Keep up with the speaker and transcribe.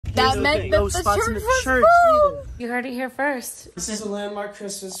that meant that no the spots in the was church full. either. You heard it here first. This is a landmark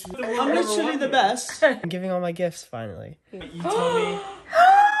Christmas. I'm literally the best. I'm giving all my gifts finally. You told me.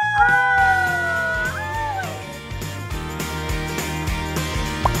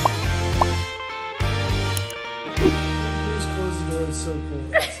 Please close the door. It's so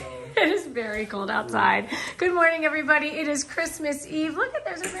cold outside. It is very cold outside. Good morning, everybody. It is Christmas Eve. Look at,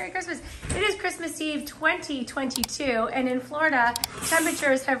 there's a Merry Christmas. It is Christmas Eve 2022, and in Florida,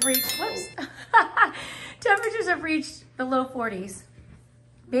 temperatures have reached, temperatures have reached the low 40s.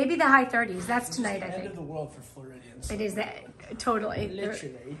 Maybe the high 30s. That's tonight, I think. End of the world for Floridians. It is totally.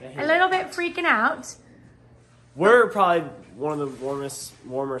 Literally. A little bit freaking out. We're probably one of the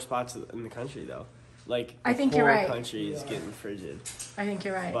warmer spots in the country, though. Like, I think you're right. The whole country is getting frigid. I think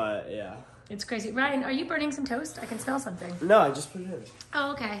you're right. But, yeah. It's crazy. Ryan, are you burning some toast? I can smell something. No, I just put it in.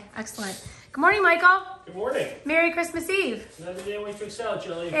 Oh, okay. Excellent. Good morning, Michael. Good morning. Merry Christmas Eve. Another day away to excel,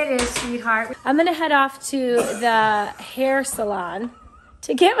 Jelly. It is, sweetheart. I'm going to head off to the hair salon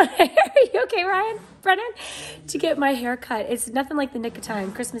to get my hair. Are you okay, Ryan? Brennan? To get my hair cut. It's nothing like the nick of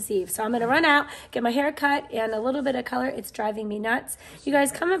time, Christmas Eve. So I'm going to run out, get my hair cut, and a little bit of color. It's driving me nuts. You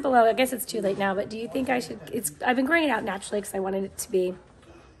guys, comment below. I guess it's too late now, but do you think I should? I've been growing it out naturally because I wanted it to be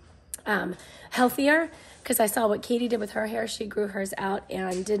healthier, because I saw what Katie did with her hair. She grew hers out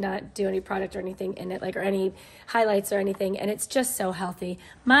and did not do any product or anything in it, like, or any highlights or anything, and it's just so healthy.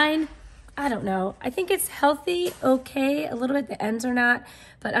 Mine, I don't know. I think it's healthy, okay, a little bit. The ends are not,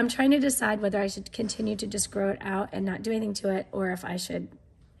 but I'm trying to decide whether I should continue to just grow it out and not do anything to it, or if I should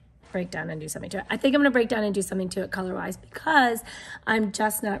break down and do something to it. I think I'm going to break down and do something to it color-wise, because I'm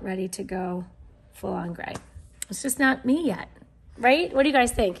just not ready to go full-on gray. It's just not me yet, right? What do you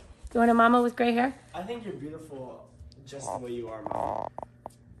guys think? You want a mama with gray hair? I think you're beautiful just the way you are, Mom.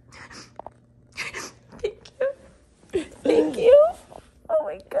 Thank you. Thank you. Oh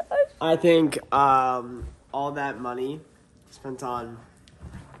my gosh. I think all that money spent on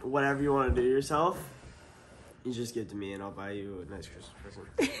whatever you want to do yourself, you just give to me and I'll buy you a nice Christmas present.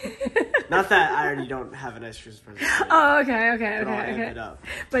 Not that I already don't have a nice Christmas present. Oh, okay. It up.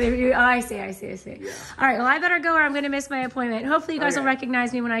 But if you, I see. Yeah. All right, well, I better go or I'm going to miss my appointment. Hopefully you guys will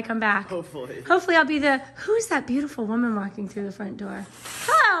recognize me when I come back. Hopefully I'll be who's that beautiful woman walking through the front door?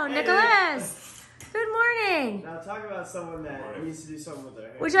 Hello, hey, Nicholas. Good morning. Now talk about someone that needs to do something with their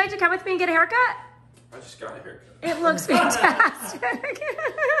hair. Would you like to come with me and get a haircut? I just got a haircut. It looks fantastic.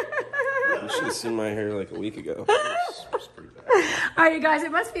 You should have seen my hair like a week ago. It's pretty bad. All right, you guys,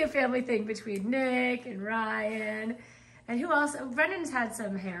 it must be a family thing between Nick and Ryan. And who else? Brennan's had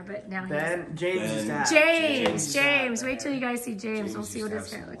some hair, but now he has James. Wait till you guys see James. We'll see what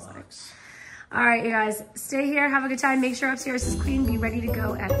his hair looks like. All right, you guys, stay here. Have a good time. Make sure upstairs is clean. Be ready to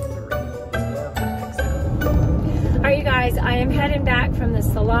go at 3. All right, you guys, I am heading back from the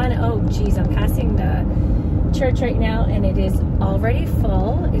salon. Oh, geez, I'm passing the church right now, and it is already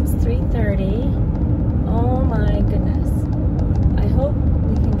full. It's 3:30. Oh, my goodness. I hope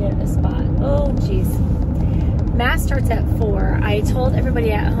we can get a spot. Oh, geez. Mass starts at 4. I told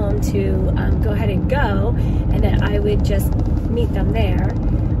everybody at home to go ahead and go, and that I would just meet them there.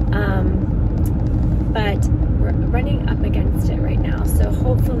 But we're running up against it right now, so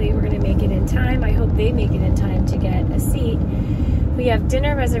hopefully we're going to make it in time. I hope they make it in time to get a seat. We have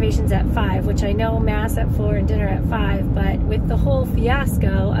dinner reservations at 5, which I know Mass at 4 and dinner at 5, but with the whole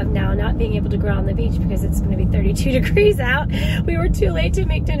fiasco of now not being able to go on the beach because it's going to be 32 degrees out, we were too late to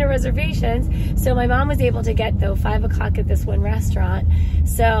make dinner reservations. So my mom was able to get, though, 5 o'clock at this one restaurant.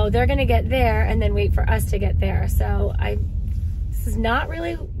 So they're going to get there and then wait for us to get there. So this is not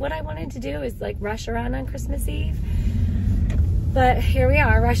really what I wanted to do, is like rush around on Christmas Eve. But here we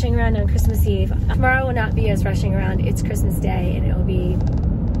are, rushing around on Christmas Eve. Tomorrow will not be as rushing around. It's Christmas Day, and it will be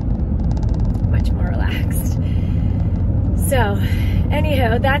much more relaxed. So,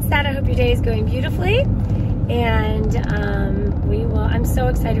 anywho, that's that. I hope your day is going beautifully. And I'm so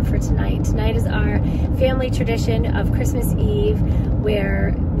excited for tonight. Tonight is our family tradition of Christmas Eve,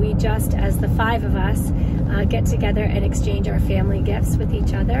 where we just, as the 5 of us, get together and exchange our family gifts with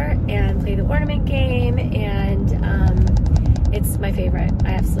each other and play the ornament game, and it's my favorite.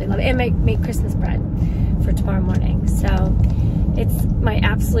 I absolutely love it. And make Christmas bread for tomorrow morning. So it's my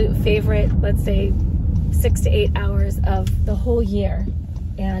absolute favorite, let's say, 6 to 8 hours of the whole year.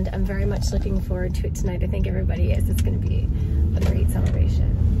 And I'm very much looking forward to it tonight. I think everybody is. It's going to be a great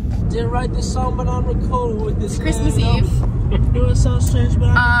celebration. Didn't write this song, but I'm recording with this. Christmas Eve.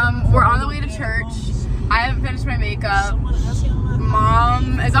 We're on the way to church. I haven't finished my makeup.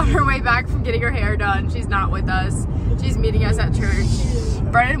 Mom is on her way back from getting her hair done. She's not with us. She's meeting us at church.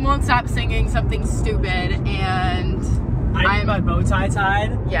 Brennan won't stop singing something stupid, and I need my bow tie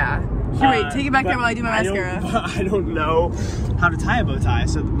tied. Yeah. Here, wait, take it back there while I do my mascara. I don't know how to tie a bow tie,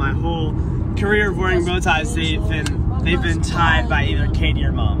 so my whole career of wearing bow ties, they've been tied by either Katie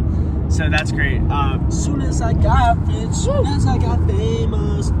or Mom. So that's great. Soon as I got rich, soon as I got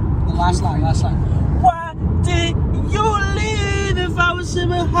famous. The last line. Why did you leave? If I was him,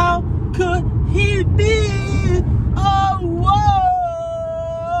 how could he be? Oh,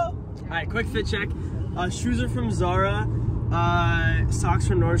 whoa! Alright, quick fit check. Shoes are from Zara. Socks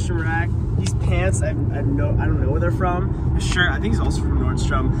from Nordstrom Rack. These pants, I don't know where they're from. A shirt, I think it's also from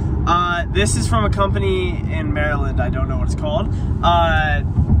Nordstrom. This is from a company in Maryland. I don't know what it's called.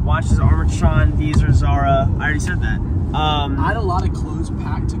 Watches Armatron. These are Zara. I already said that. I had a lot of clothes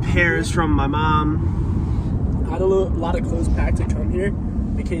packed to come Pairs here. from my mom. I had a lot of clothes packed to come here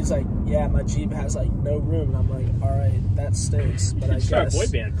because, like, yeah, my Jeep has like no room, and I'm like, all right, that stinks. But I guess boy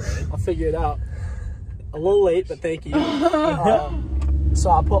band, Brennan. I'll figure it out. A little late, but thank you. So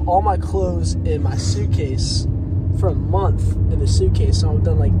I put all my clothes in my suitcase for a month in the suitcase. So I've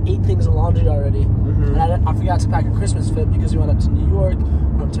done like 8 things of laundry already. And I forgot to pack a Christmas fit because we went up to New York,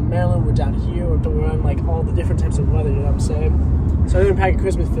 we're up to Maryland, we're down here, we're on like all the different types of weather, you know what I'm saying? So I didn't pack a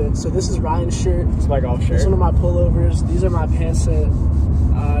Christmas fit. So this is Ryan's shirt. It's my golf shirt. This is one of my pullovers. These are my pants that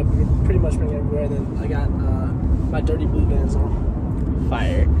I pretty much bring everywhere. Then I got my dirty blue Vans on.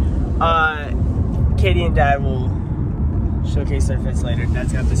 Fire. Katie and Dad will showcase their fits later.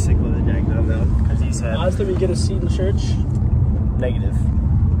 Dad's got the sick leather jacket on though, because he said Odds that we get a seat in church? negative. I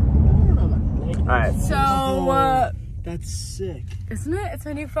don't know about negative. Alright. So, That's sick. isn't it? It's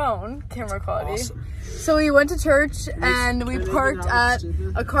my new phone, camera quality. Awesome. So we went to church and we Can I parked get out at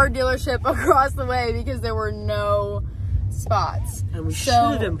stupid? a car dealership across the way because there were no spots. And we So,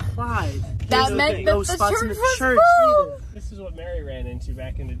 should have implied that meant that no the spots in church the was church full. either. This is what Mary ran into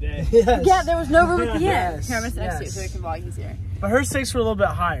back in the day. Yes. Yeah, there was no room at the end. Yes, Here, I'm gonna sit next to you yes. so we can vlog easier. But her stakes were a little bit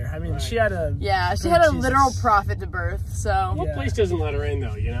higher. I mean, she had a... Yeah, she Oh, had a Jesus. literal prophet to birth, so. What place doesn't let her in,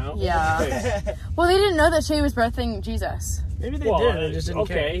 though, you know? Yeah. Well, they didn't know that she was birthing Jesus. Maybe they Well, did. They just didn't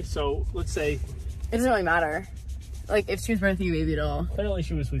okay, care. so let's say It doesn't really matter. Like, if she was birthing a baby at all. clearly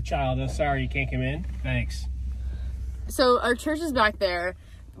she was with child. I'm sorry you can't come in. Thanks. So our church is back there.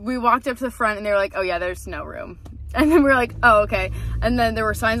 We walked up to the front and they were like, oh yeah, there's no room. And then we were like, oh, okay. And then there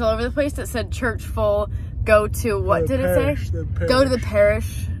were signs all over the place that said church full, go to, what did it say? Go to the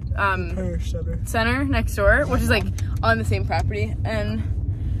parish Parish center next door, which is like on the same property.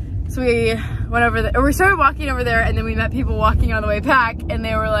 And so we went over there, or we started walking over there, and then we met people walking on the way back, and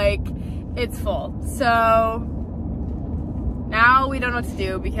they were like, it's full. So now we don't know what to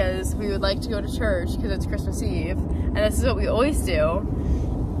do because we would like to go to church because it's Christmas Eve, and this is what we always do,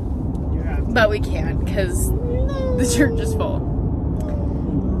 but we can't because the church is full.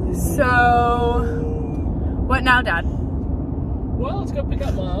 So what now, Dad? Well, let's go pick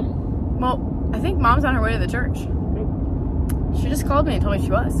up Mom. Well, I think Mom's on her way to the church. She just called me and told me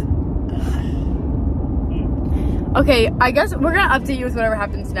she was. Okay, I guess we're gonna update you with whatever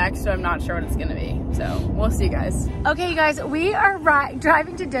happens next, so I'm not sure what it's gonna be. So we'll see you guys. Okay, you guys, we are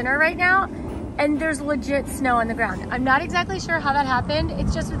driving to dinner right now, and there's legit snow on the ground. I'm not exactly sure how that happened.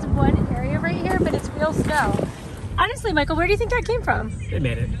 It's just it's one area right here, but it's real snow. Honestly, Michael, where do you think that came from? They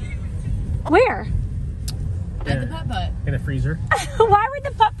made it. Where? At the putt-putt. In a freezer. Why would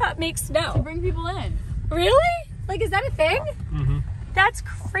the putt-putt make snow? To bring people in. Really? Like, is that a thing? Mm-hmm. That's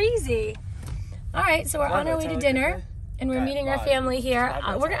crazy. All right, so we're on our way to dinner, and we're meeting our family here.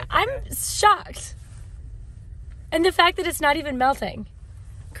 I'm shocked. And the fact that it's not even melting.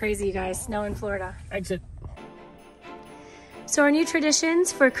 Crazy, you guys. Snow in Florida. Exit. So our new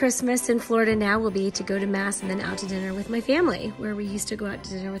traditions for Christmas in Florida now will be to go to Mass and then out to dinner with my family, where we used to go out to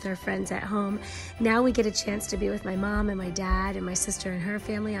dinner with our friends at home. Now we get a chance to be with my mom and my dad and my sister and her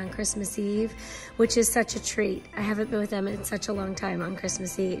family on Christmas Eve, which is such a treat. I haven't been with them in such a long time on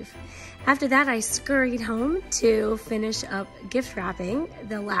Christmas Eve. After that, I scurried home to finish up gift wrapping,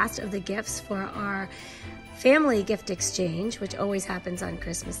 the last of the gifts for our family gift exchange, which always happens on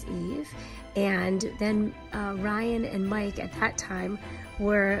Christmas Eve. And then Ryan and Mike at that time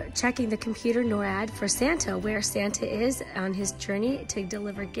were checking the computer NORAD for Santa, where Santa is on his journey to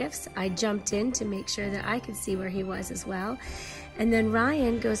deliver gifts. I jumped in to make sure that I could see where he was as well. And then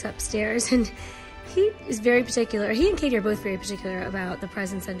Ryan goes upstairs, and he is very particular. He and Katie are both very particular about the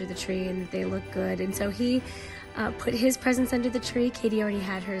presents under the tree and that they look good. And so he put his presents under the tree. Katie already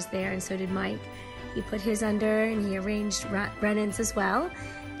had hers there, and so did Mike. He put his under, and he arranged Brennan's as well.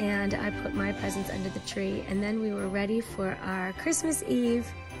 And I put my presents under the tree. And then we were ready for our Christmas Eve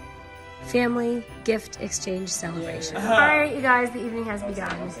family gift exchange celebration. All right, you guys, the evening has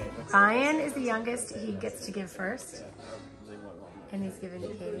begun. Ryan is the youngest. He gets to give first. And he's giving it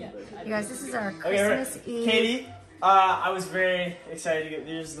to Katie. You guys, this is our Christmas Eve. Katie, I was very excited to get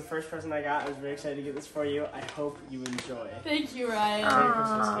this. Is the first present I got. I was very excited to get this for you. I hope you enjoy. Thank you, Ryan. Merry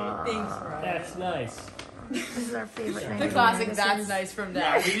Christmas, Katie. Thanks, Ryan. That's nice. This is our favorite night. The classic "That's nice" from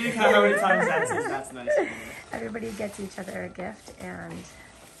Yeah, Dad. we need to count how many times that's nice. Everybody gets each other a gift, and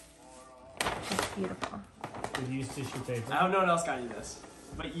it's beautiful. Did you use tissue paper? I hope no one else got you this,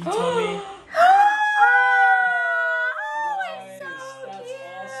 but you told me.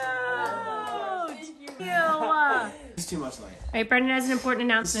 It's too much light. All right, Brendan has an important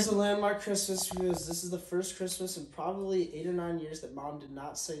This announcement. is a landmark Christmas because this is the first Christmas in probably 8 or 9 years that Mom did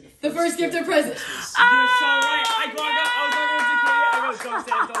not say The first gift or present. You're so right. I was going to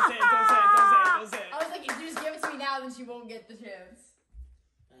Katie. I go, don't say it. Don't say it. I was like, if you just give it to me now, then she won't get the chance.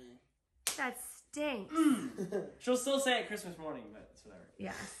 That stinks. She'll still say it Christmas morning, but it's whatever.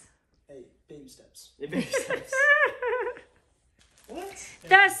 Yes. Hey, baby steps. It baby steps. What?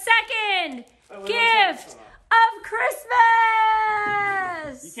 The second gift of Christmas.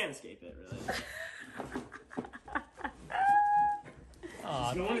 You can't escape it, really.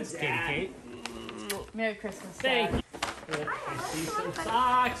 Aw, thanks, Kate. Merry Christmas, Thank Dad. you. I see some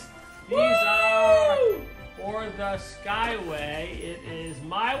socks. These are for the Skyway. It is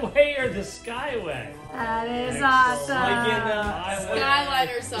my way or the Skyway. That is awesome. Like in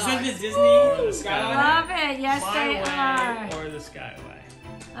Skyliner Is it socks. the Disney Skyliner? Love it. Yes, My they way are. or the Skyway.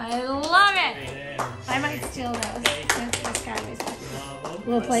 I love it. There. I might steal those. Thank you. Since the Skyways. Love 'em.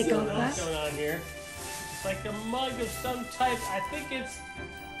 We'll play Let's see Go what's Quest. going on here. It's like a mug of some type. I think it's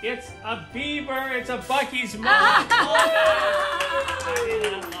a beaver. It's a Bucky's mug. I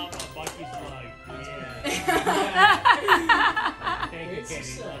did not love a Bucky's mug. Yeah. Thank you,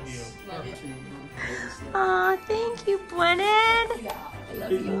 Katie. Love you. Love you. Aw, thank you, Brennan. I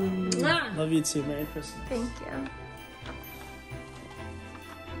love you. Mwah. Love you too. Merry Christmas. Thank you.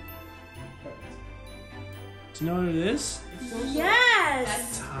 Do you know what it is?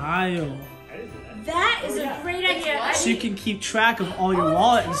 Yes. Tile. That is a great idea. So you can keep track of all your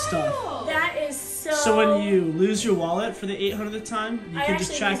wallet and stuff. That is so. So when you lose your wallet for the 800th time, you can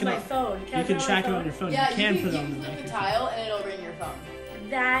just track it my up. phone. You can track it on your phone. Yeah, You can put it you on can the flip back the of your tile and it'll ring your phone.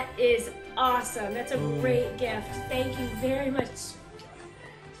 That is awesome. That's a great gift. Thank you very much.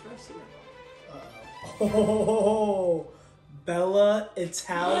 Oh, Bella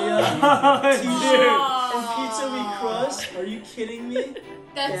Italia t-shirt and pizza we crust. Are you kidding me?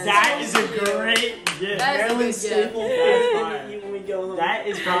 That is a great gift. That is a Maryland good staple gift. food we eat when we go home. That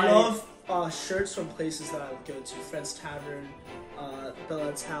is I probably. love shirts from places that I would go to. Fred's Tavern, Bella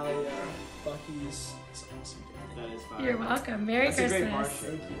Italia, Bucky's. It's an awesome gift. That is fine. You're welcome. Merry That's a great Christmas. march.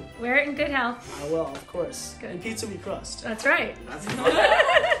 Thank you. Wear it in good health. I will, of course. Good. And pizza we crust. That's right. That's fine.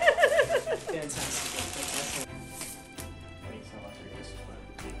 Fantastic. Thanks so much for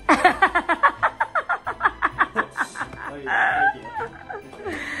your Thank you.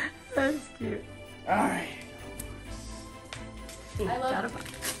 That's cute. Alright. I love Got it.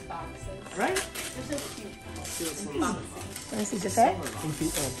 boxes. Right? They're so cute. Want to see the fit?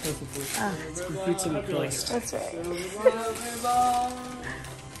 Perfectly. Ah, Pizza we crust. that's right.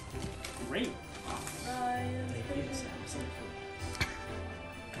 Great.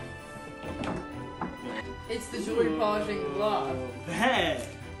 It's the jewelry polishing glove. Hey,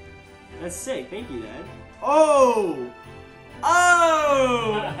 that's sick. Thank you, Dad. Oh!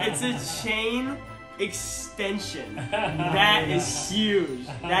 Oh! It's a chain extension. That is huge.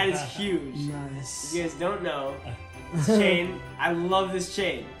 That is huge. Nice. If you guys don't know, this chain, I love this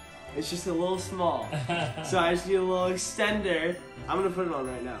chain. It's just a little small. So I just need a little extender. I'm gonna put it on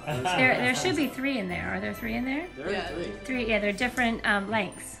right now. There should be 3 in there. Are there 3 in there? There are Yeah, 3. 3, yeah, they're different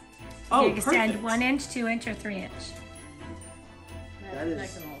lengths. Oh, you can extend perfect. 1 inch, 2 inch, or 3 inch. That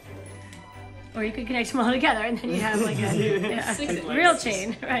is- Or you could connect them all together and then you have like a yeah, 6 inch. real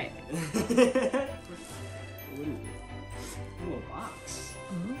chain, right? Little box.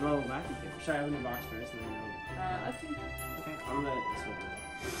 Little vacuum paper. Should I open the box first? And then Okay. okay, I'm gonna this one.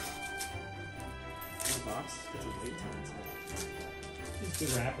 This box gets a wait time. She's a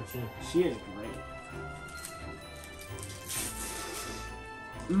good rapper too. She is great.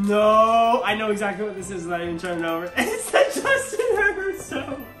 No, I know exactly what this is. Not even trying to know. It's the Justin Herbert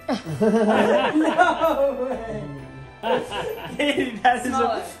soap. No way. Hey, that is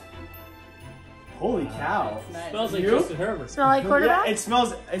Smell a. it. Holy cow. Nice. Smells like You? Justin Herbert. Smell like Yeah, quarterback? it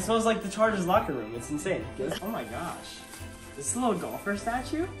smells like the Chargers locker room. It's insane. Oh my gosh. This little golfer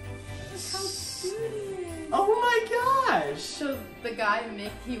statue? How cute it is. Oh my gosh. So the guy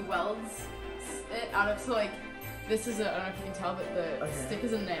he welds it out of, so like this is a, I don't know if you can tell, but the stick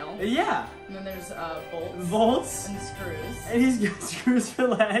is a nail. Yeah. And then there's bolts. Bolts. And screws. And he's got screws for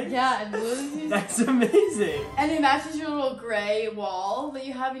legs. Yeah, and Lily's. That's amazing. And it matches your little gray wall that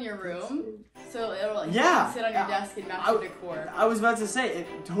you have in your room. So it'll like you can sit on your desk and match your decor. I was about to say,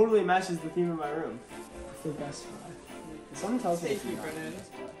 it totally matches the theme of my room. It's the best one. Someone tells me. Thank you, Brennan.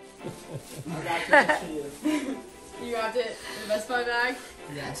 I got this for you. You wrapped it in the Best Buy bag?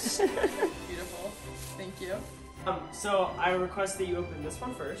 Yes. Beautiful. Thank you. So I request that you open this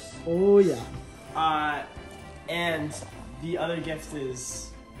one first. Oh yeah. And the other gift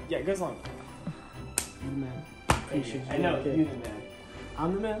is it goes along. You the man. I know, you the man.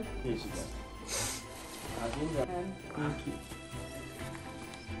 I'm the man. Here you go. Thank you.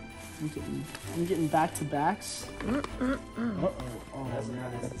 I'm getting back to backs. Oh, oh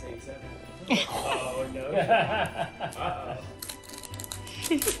no.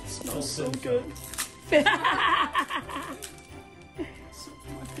 Smells so good. My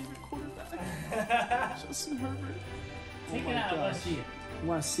favorite quarterback. Justin Herbert. Take it out. Let's see it. You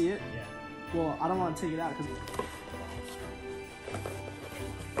want to see it? Yeah. Well, I don't want to take it out because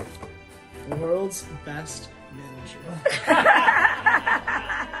the world's best manager.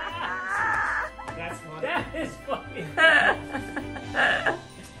 That's funny. That is funny.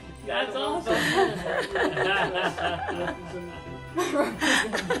 That's awesome.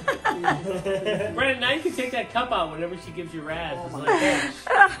 Brennan, now you can take that cup out whenever she gives you Raz. It's like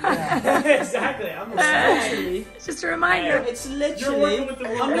that. Exactly. I'm literally. It's just a reminder. It's literally. I'm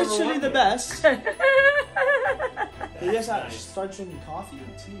literally the best. You guys have to start drinking coffee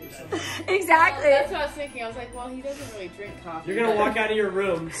or tea or something. Exactly. That's what I was thinking. I was like, well, he doesn't really drink coffee. You're gonna walk out of your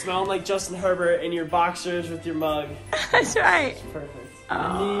room smelling like Justin Herbert in your boxers with your mug. That's right. Perfect.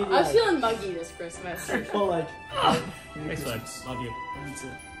 I was feeling muggy this Christmas. Well, like. Thanks, bud. Love you. That's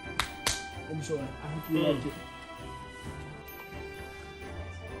it. Enjoy. I hope you like it.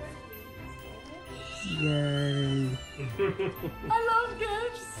 Yay. I love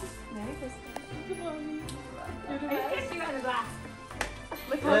gifts. Merry Christmas. Good morning.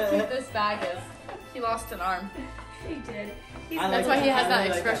 Look how cute this bag is. He lost an arm. He did. That's why he has that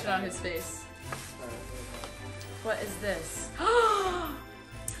expression on his face. What is this?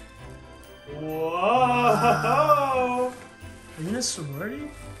 Whoa! Are you in a sorority?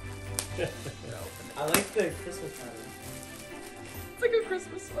 I like the Christmas pattern. It's like a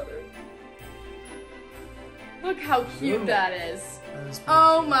Christmas sweater. Look how cute that is.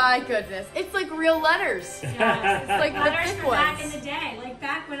 Oh my goodness. It's like real letters. Yes, It's like the letters thick from back ones. in the day, like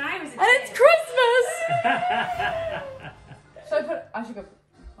back when I was a kid. And it's Christmas! Should I put it? I should go.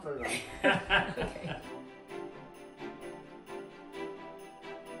 Put it on. Okay.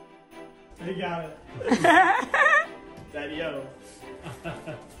 You got it. Daddy-o.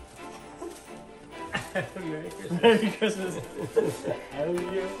 Merry Christmas. Merry Christmas. I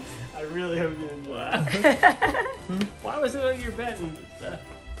really hope you enjoy it. Why was it on your bed?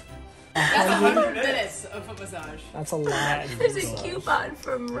 That's 100 minutes of foot massage. That's a lot. There's a coupon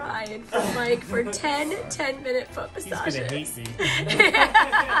from Ryan for Mike for 10 10-minute foot He's massages. gonna hate me.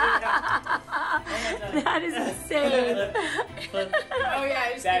 That is insane. Oh yeah,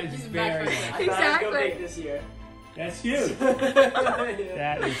 I just That keep is using back very for nice. it. I thought I was Exactly. go big this year. That's huge.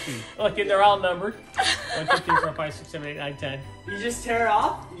 That is huge. Look, they're all numbered. 1, 2, 3, 4, 5, 6, 7, 8, 9, 10. You just tear it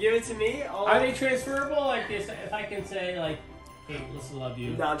off, give it to me. Are they transferable? Like this, if I can say like, hey, listen, love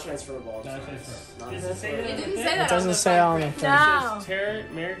you. Non-transferable. Non-transferable. Does it say that? It on the didn't thing? say that It doesn't say on the thing. It No. says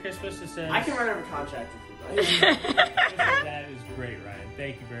Merry Christmas. It says. I can write up a contract if you like. That is great, Ryan.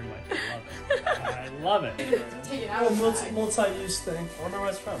 Thank you very much. I love it. I love it. Take it Oh, out. multi-use thing. I wonder where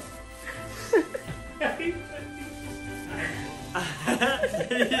it's from.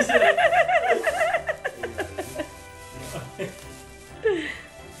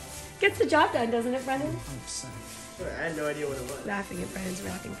 Gets the job done, doesn't it, Brennan? 100%. I had no idea what it was. Laughing at Brennan's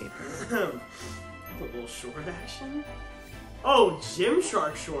wrapping paper. Put a little short action. Oh,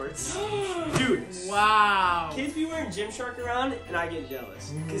 Gymshark shorts. Dude, Wow. kids be wearing Gymshark around and I get jealous.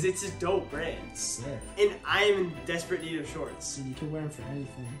 Because it's a dope brand. Sick. And I am in desperate need of shorts. So you can wear them for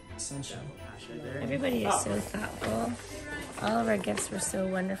anything, essentially. Right there. Everybody is so thoughtful. All of our gifts were so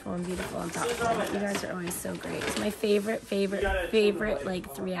wonderful and beautiful and thoughtful. You guys are always so great. It's my favorite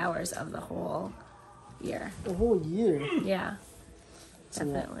like 3 hours of the whole year. The whole year. Yeah,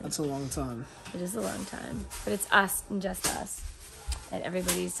 definitely. That's a long time. It is a long time, but it's us and just us, and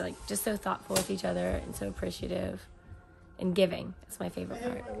everybody's like just so thoughtful with each other and so appreciative and giving. That's my favorite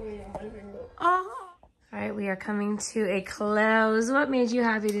part. Oh. All right, we are coming to a close. What made you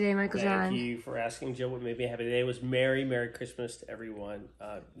happy today, Michael John? Thank you for asking, Jill. What made me happy today was Merry Christmas to everyone.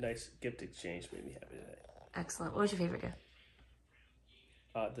 Nice gift exchange made me happy today. Excellent. What was your favorite gift?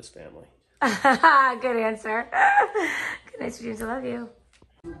 This family. Good answer. Good night, dreams. I love you.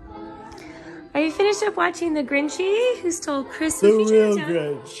 Are you finished up watching the Grinchy who stole Christmas? The real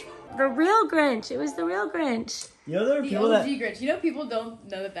Grinch. The real Grinch. It was the real Grinch. You know there are The people OG that Grinch. You know people don't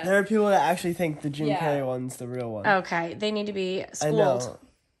know that. there are people that actually think the Jim Yeah. Carrey one's the real one. Okay, they need to be I schooled. know.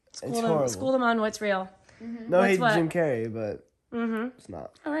 It's horrible. School them on what's real. No What's hate to what? Jim Carrey, but it's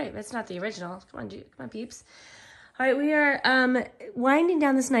not. All right, that's not the original. Come on, peeps. All right, we are winding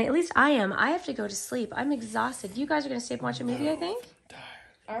down this night. At least I am. I have to go to sleep. I'm exhausted. You guys are going to stay up and watch a movie, I think?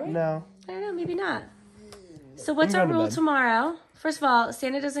 Are we? No. I don't know, maybe not. So what's our going to rule bed. tomorrow? First of all,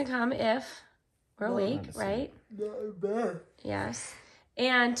 Santa doesn't come if we're awake, right? Yes.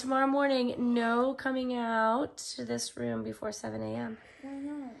 And tomorrow morning, no coming out to this room before 7 a.m. Why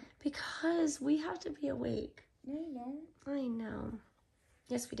not? Because we have to be awake. No, you don't. I know.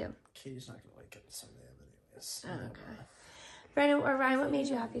 Yes, we do. Katie's not gonna wake up at 7 a.m. anyways. Okay. Brennan or Ryan, what made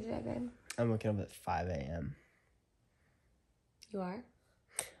you happy today, babe? I'm waking up at 5 a.m. You are?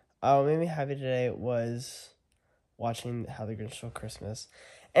 What made me happy today was watching How the Grinch Stole Christmas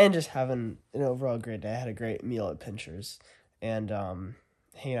and just having an overall great day. I had a great meal at Pincher's and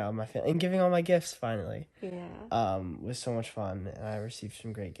hanging out with my family and giving all my gifts finally. Yeah. Was so much fun, and I received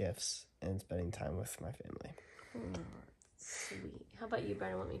some great gifts and spending time with my family. Sweet. How about you,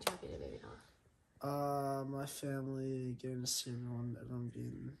 Brennan? What made you happy today, baby doll? My family getting to see everyone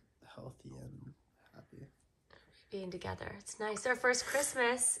being healthy and happy. Being together. It's nice. Our first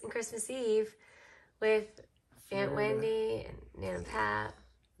Christmas and Christmas Eve with Aunt Wendy and Nan and Pat.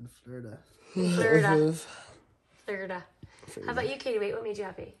 In Florida. Florida. How about you, Katie? Wait, what made you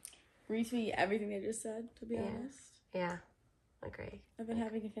happy? Retweet everything they just said, to be honest. Yeah. Agree. I've been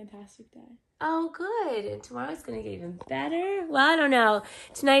having a fantastic day. Oh, good. And tomorrow's going to get even better. Well, I don't know.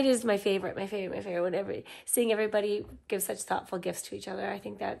 Tonight is my favorite. Whenever seeing everybody give such thoughtful gifts to each other, I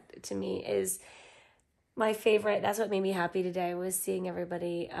think that, to me, is my favorite. That's what made me happy today, was seeing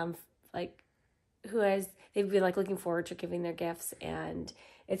everybody, they've been, looking forward to giving their gifts. And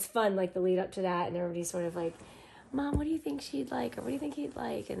it's fun, the lead up to that. And everybody's sort of like, Mom, what do you think she'd like? Or what do you think he'd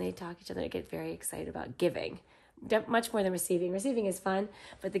like? And they talk to each other and get very excited about giving. Much more than receiving. Receiving is fun,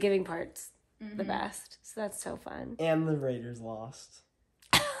 but the giving part's the best. So that's so fun. And the Raiders lost.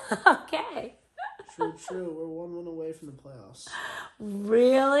 Okay. True. We're 1 win away from the playoffs.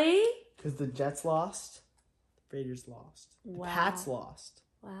 Really? Because the Jets lost, the Raiders lost, the Pats lost.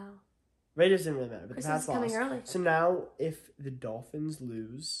 Wow. Raiders didn't really matter, but Christmas the Pats is coming lost. early. So now, if the Dolphins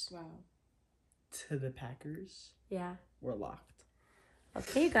lose Wow. to the Packers, Yeah. we're locked.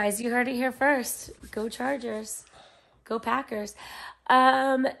 Okay, you guys, you heard it here first. Go Chargers. Go Packers.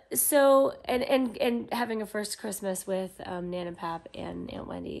 So, and having a first Christmas with Nan and Pap and Aunt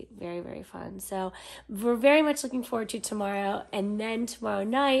Wendy, very, very fun. So we're very much looking forward to tomorrow. And then tomorrow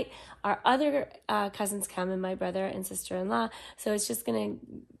night, our other cousins come, and my brother and sister-in-law. So it's just going to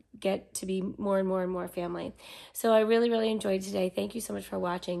get to be more and more and more family. So I really, really enjoyed today. Thank you so much for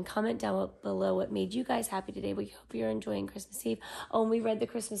watching. Comment down below what made you guys happy today. We hope you're enjoying Christmas Eve. Oh, and we read the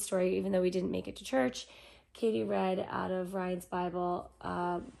Christmas story, even though we didn't make it to church. Katie read out of Ryan's Bible,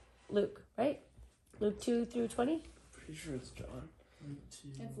 Luke, right? Luke 2 through 20? Pretty sure it's John.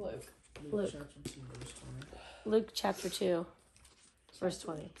 It's Luke. Luke. Chapter 2, verse 20. Luke chapter 2, verse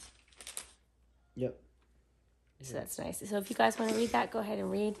 20. Yep. So that's nice. So if you guys want to read that, go ahead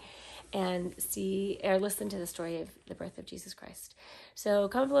and read and see or listen to the story of the birth of Jesus Christ. So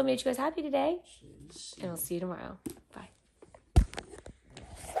comment below, made you guys happy today, and we'll see you tomorrow. Bye.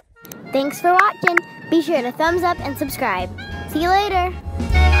 Thanks for watching. Be sure to thumbs up and subscribe. See you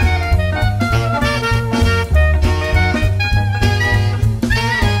later.